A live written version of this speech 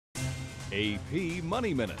AP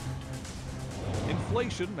Money Minute.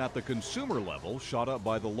 Inflation at the consumer level shot up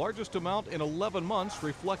by the largest amount in 11 months,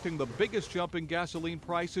 reflecting the biggest jump in gasoline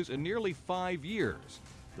prices in nearly 5 years.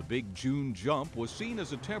 The big June jump was seen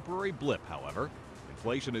as a temporary blip, however.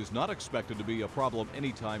 Inflation is not expected to be a problem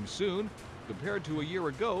anytime soon. Compared to a year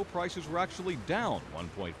ago, prices were actually down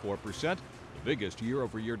 1.4%, the biggest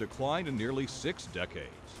year-over-year decline in nearly 6 decades.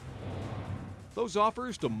 Those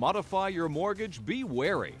offers to modify your mortgage, be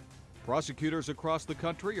wary. Prosecutors across the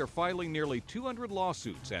country are filing nearly 200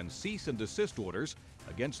 lawsuits and cease and desist orders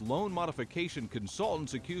against loan modification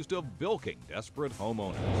consultants accused of bilking desperate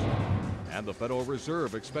homeowners. And the Federal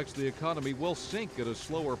Reserve expects the economy will sink at a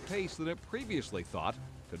slower pace than it previously thought,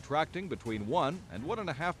 contracting between 1 and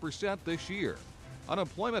 1.5% this year.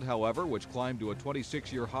 Unemployment, however, which climbed to a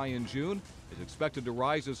 26-year high in June, is expected to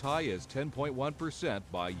rise as high as 10.1%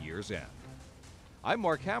 by year's end. I'm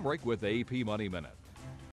Mark Hamrick with AP Money Minute.